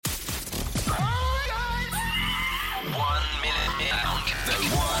The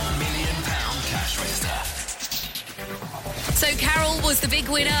 £1 million cash register. So Carol was the big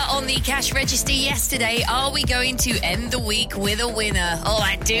winner on the cash register yesterday. Are we going to end the week with a winner? Oh,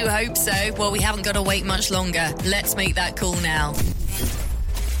 I do hope so. Well, we haven't got to wait much longer. Let's make that call now.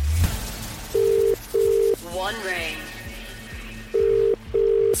 1 ring.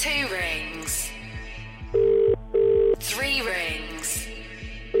 2 rings. 3 rings.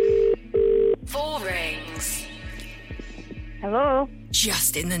 4 rings. Hello.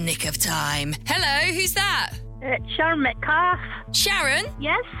 Just in the nick of time. Hello, who's that? Sharon Metcalf. Sharon?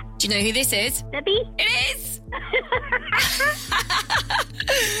 Yes. Do you know who this is? Debbie. It is!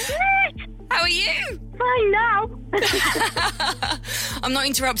 How are you? Fine now. I'm not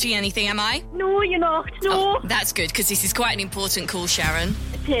interrupting anything, am I? No, you're not. No. Oh, that's good, because this is quite an important call, Sharon.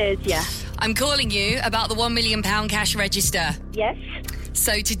 It is, yeah. I'm calling you about the £1 million cash register. Yes.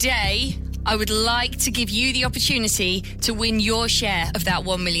 So today, I would like to give you the opportunity to win your share of that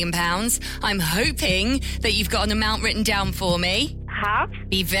 £1 million. I'm hoping that you've got an amount written down for me. Have.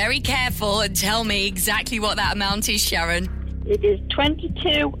 Be very careful and tell me exactly what that amount is, Sharon. It is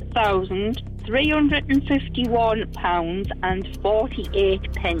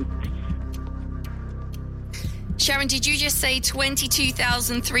 £22,351.48. Sharon, did you just say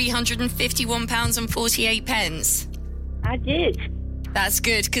 £22,351.48? I did. That's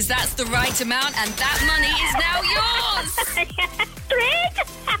good, because that's the right amount, and that money is now yours. Great.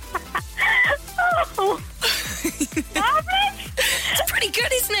 Oh. It's pretty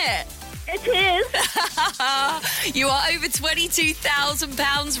good, isn't it? It is. You are over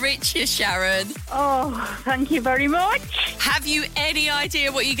 £22,000 richer, Sharon. Oh, thank you very much. Have you any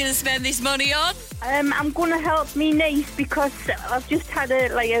idea what you're going to spend this money on? I'm going to help me niece because I've just had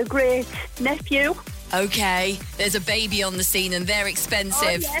a great nephew. Okay, there's a baby on the scene and they're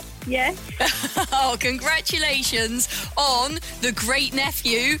expensive. Oh, yes. Oh, congratulations on the great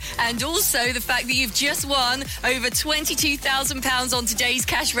nephew and also the fact that you've just won over £22,000 on today's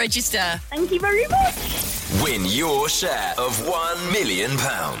cash register. Thank you very much. Win your share of £1 million.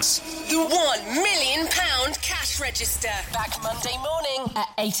 The £1 million cash register. Back Monday morning at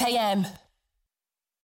 8 a.m.